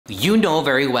You know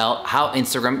very well how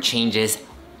Instagram changes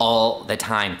all the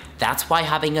time. That's why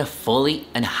having a fully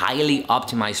and highly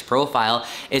optimized profile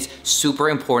is super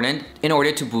important in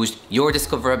order to boost your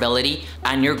discoverability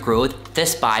and your growth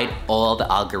despite all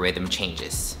the algorithm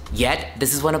changes. Yet,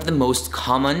 this is one of the most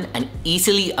common and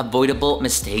easily avoidable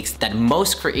mistakes that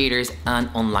most creators and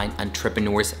online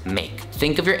entrepreneurs make.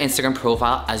 Think of your Instagram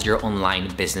profile as your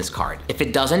online business card. If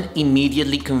it doesn't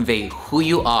immediately convey who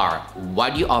you are,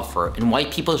 what you offer, and why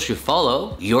people should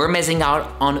follow, you're missing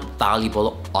out on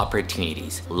valuable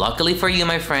opportunities. Luckily for you,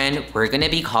 my friend, we're gonna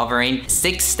be covering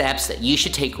 6 steps that you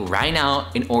should take right now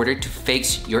in order to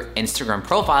fix your Instagram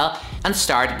profile and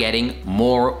start getting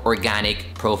more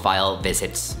organic profile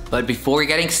visits. But before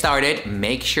getting started,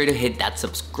 make sure to hit that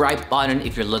subscribe button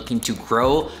if you're looking to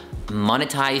grow,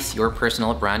 monetize your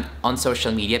personal brand on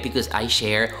social media, because I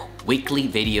share weekly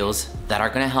videos that are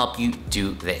gonna help you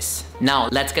do this. Now,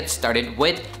 let's get started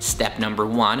with step number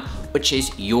 1, which is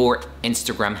your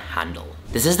Instagram handle.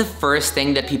 This is the first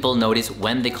thing that people notice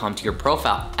when they come to your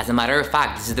profile. As a matter of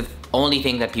fact, this is the only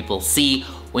thing that people see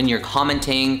when you're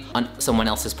commenting on someone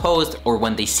else's post or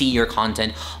when they see your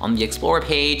content on the Explore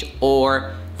page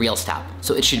or Reels tab.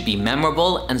 So it should be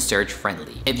memorable and search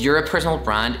friendly. If you're a personal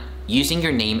brand, using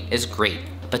your name is great,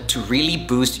 but to really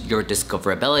boost your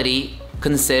discoverability,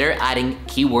 consider adding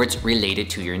keywords related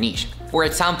to your niche. For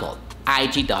example,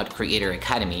 IG.Creator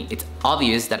Academy, it's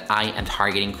obvious that I am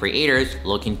targeting creators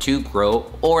looking to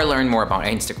grow or learn more about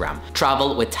Instagram.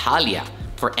 Travel with Talia,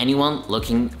 for anyone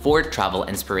looking for travel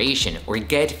inspiration, or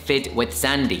Get Fit with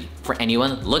Sandy, for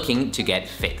anyone looking to get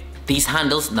fit. These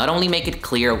handles not only make it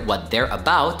clear what they're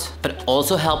about, but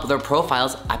also help their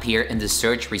profiles appear in the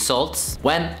search results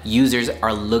when users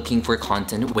are looking for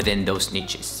content within those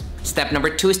niches. Step number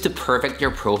 2 is to perfect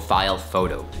your profile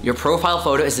photo. Your profile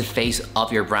photo is the face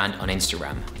of your brand on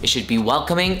Instagram. It should be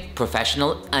welcoming,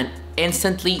 professional, and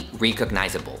instantly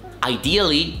recognizable.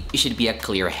 Ideally, it should be a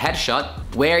clear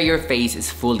headshot where your face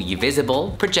is fully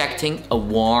visible, projecting a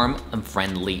warm and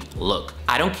friendly look.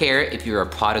 I don't care if you're a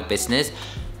product business,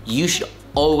 you should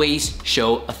always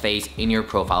show a face in your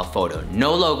profile photo.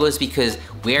 No logos, because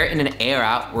we're in an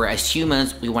era where as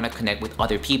humans, we want to connect with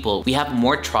other people. We have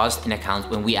more trust in accounts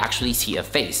when we actually see a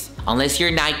face. Unless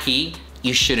you're Nike,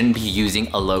 you shouldn't be using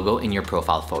a logo in your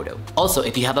profile photo. Also,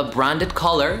 if you have a branded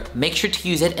color, make sure to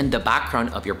use it in the background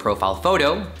of your profile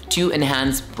photo to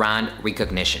enhance brand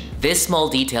recognition. This small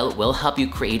detail will help you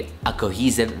create a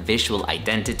cohesive visual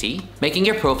identity, making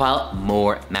your profile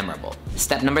more memorable.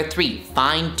 Step number 3,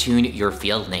 fine-tune your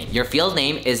field name. Your field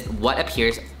name is what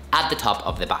appears at the top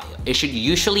of the bio. It should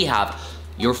usually have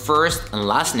your first and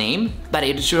last name, but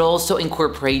it should also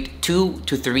incorporate 2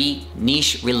 to 3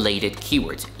 niche-related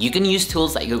keywords. You can use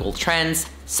tools like Google Trends,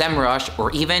 SEMrush, or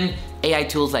even AI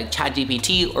tools like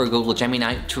ChatGPT or Google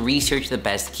Gemini to research the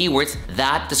best keywords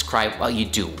that describe what you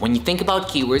do. When you think about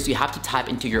keywords, you have to tap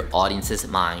into your audience's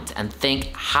mind and think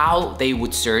how they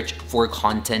would search for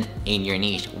content in your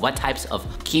niche, what types of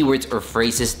keywords or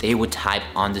phrases they would type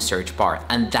on the search bar.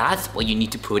 And that's what you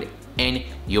need to put in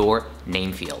your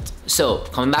name field. So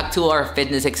coming back to our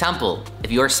fitness example,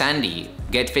 if you're Sandy,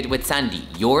 Get Fit with Sandy,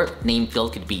 your name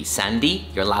field could be Sandy,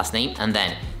 your last name, and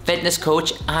then fitness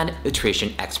coach and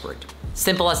nutrition expert.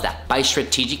 Simple as that. By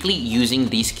strategically using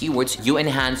these keywords, you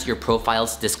enhance your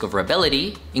profile's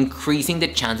discoverability, increasing the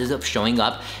chances of showing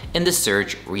up in the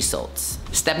search results.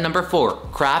 Step number 4,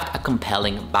 craft a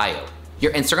compelling bio.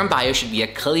 Your Instagram bio should be a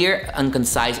clear and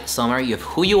concise summary of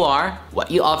who you are, what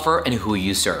you offer, and who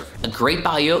you serve. A great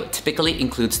bio typically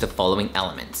includes the following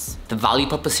elements: the value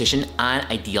proposition and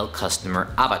ideal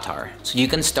customer avatar. So you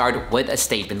can start with a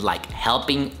statement like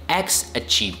helping X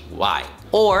achieve Y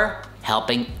or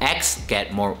helping X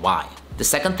get more Y. The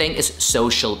second thing is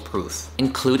social proof.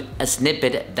 Include a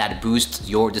snippet that boosts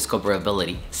your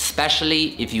discoverability,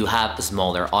 especially if you have a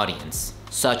smaller audience,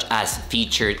 such as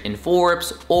featured in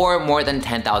Forbes or more than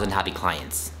 10,000 happy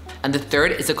clients. And the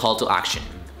third is a call to action,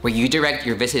 where you direct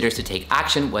your visitors to take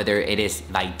action, whether it is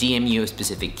by DM you a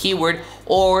specific keyword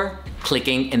or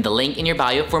clicking in the link in your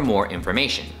bio for more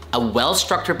information. A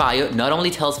well-structured bio not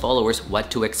only tells followers what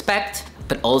to expect,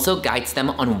 but also guides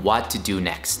them on what to do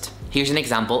next. Here's an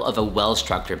example of a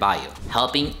well-structured bio,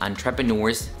 helping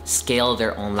entrepreneurs scale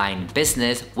their online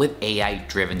business with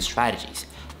AI-driven strategies.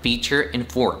 Feature in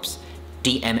Forbes.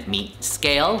 DM me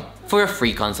scale for a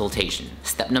free consultation.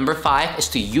 Step number 5 is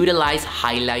to utilize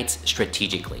highlights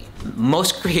strategically.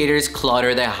 Most creators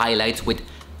clutter their highlights with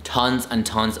tons and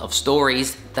tons of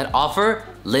stories that offer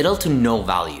little to no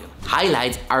value.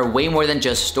 Highlights are way more than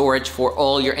just storage for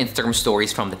all your Instagram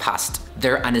stories from the past.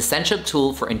 They're an essential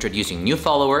tool for introducing new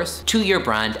followers to your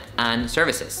brand and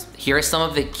services. Here are some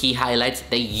of the key highlights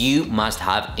that you must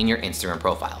have in your Instagram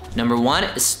profile. Number 1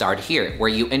 is Start Here, where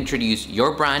you introduce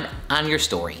your brand and your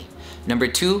story. Number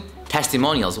 2,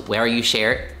 Testimonials, where you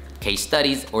share case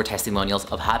studies or testimonials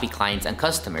of happy clients and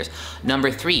customers.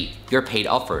 Number 3, your paid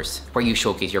offers, where you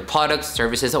showcase your products,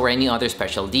 services, or any other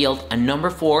special deals. And number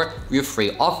 4, your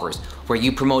free offers, where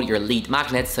you promote your lead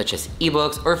magnets such as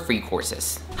ebooks or free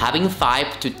courses. Having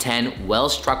 5 to 10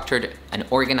 well-structured and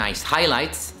organized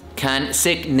highlights can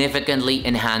significantly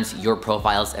enhance your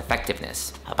profile's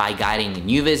effectiveness by guiding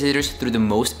new visitors through the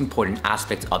most important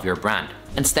aspects of your brand.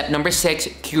 And step number 6,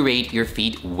 curate your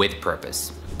feed with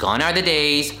purpose. Gone are the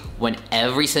days when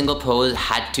every single post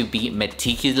had to be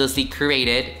meticulously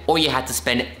curated, or you had to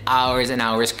spend hours and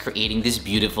hours creating these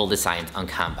beautiful designs on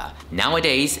Canva.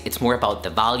 Nowadays, it's more about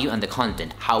the value and the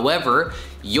content. However,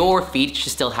 your feed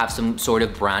should still have some sort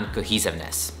of brand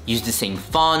cohesiveness. Use the same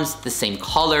fonts, the same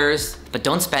colors, but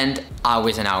don't spend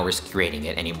hours and hours curating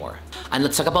it anymore. And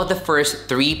let's talk about the first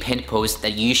 3 pinned posts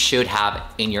that you should have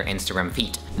in your Instagram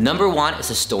feed. Number 1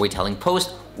 is a storytelling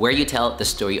post, where you tell the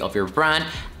story of your brand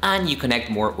and you connect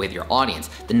more with your audience.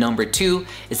 The number 2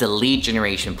 is a lead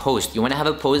generation post. You wanna have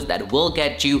a post that will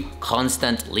get you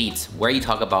constant leads, where you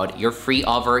talk about your free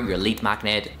offer, your lead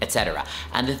magnet, etc.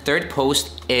 And the 3rd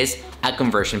post is a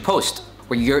conversion post,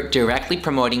 where you're directly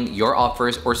promoting your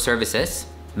offers or services,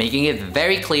 making it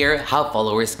very clear how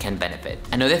followers can benefit.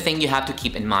 Another thing you have to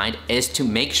keep in mind is to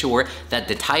make sure that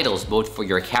the titles, both for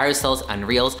your carousels and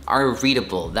reels, are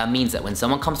readable. That means that when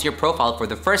someone comes to your profile for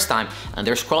the first time and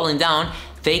they're scrolling down,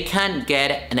 they can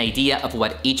get an idea of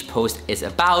what each post is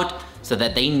about, so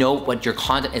that they know what your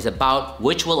content is about,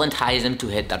 which will entice them to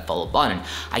hit that follow button.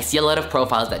 I see a lot of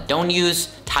profiles that don't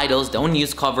use titles, don't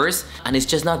use covers, and it's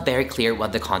just not very clear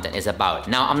what the content is about.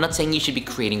 Now, I'm not saying you should be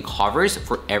creating covers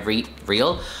for every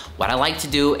reel. What I like to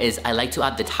do is I like to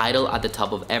add the title at the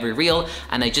top of every reel,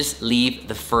 and I just leave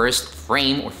the first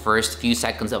frame or first few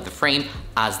seconds of the frame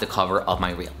as the cover of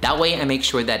my reel. That way I make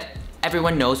sure that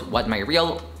everyone knows what my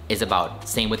reel is about.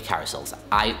 Same with carousels.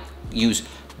 I use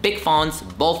big fonts,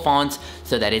 bold fonts,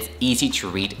 so that it's easy to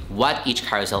read what each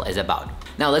carousel is about.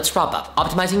 Now let's wrap up.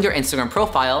 Optimizing your Instagram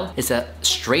profile is a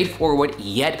straightforward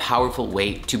yet powerful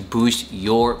way to boost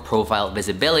your profile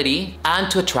visibility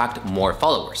and to attract more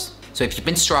followers. So if you've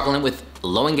been struggling with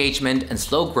low engagement and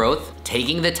slow growth,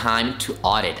 taking the time to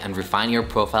audit and refine your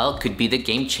profile could be the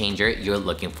game changer you're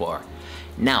looking for.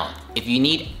 Now, if you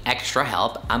need extra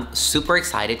help, I'm super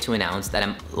excited to announce that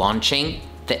I'm launching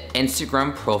the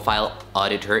Instagram Profile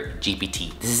Auditor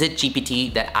GPT. This is a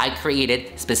GPT that I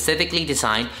created specifically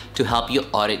designed to help you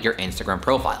audit your Instagram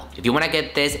profile. If you wanna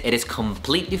get this, it is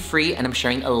completely free, and I'm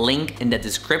sharing a link in the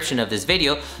description of this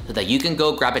video so that you can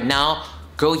go grab it now,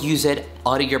 go use it,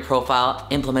 audit your profile,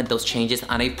 implement those changes,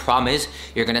 and I promise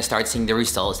you're gonna start seeing the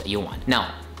results that you want.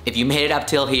 Now, if you made it up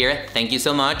till here, thank you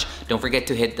so much. Don't forget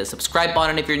to hit the subscribe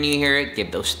button if you're new here,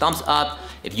 give those thumbs up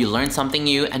if you learned something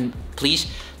new, and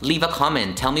please leave a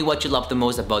comment. Tell me what you love the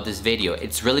most about this video.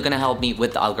 It's really gonna help me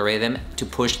with the algorithm to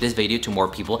push this video to more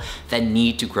people that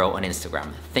need to grow on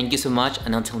Instagram. Thank you so much,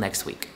 and until next week.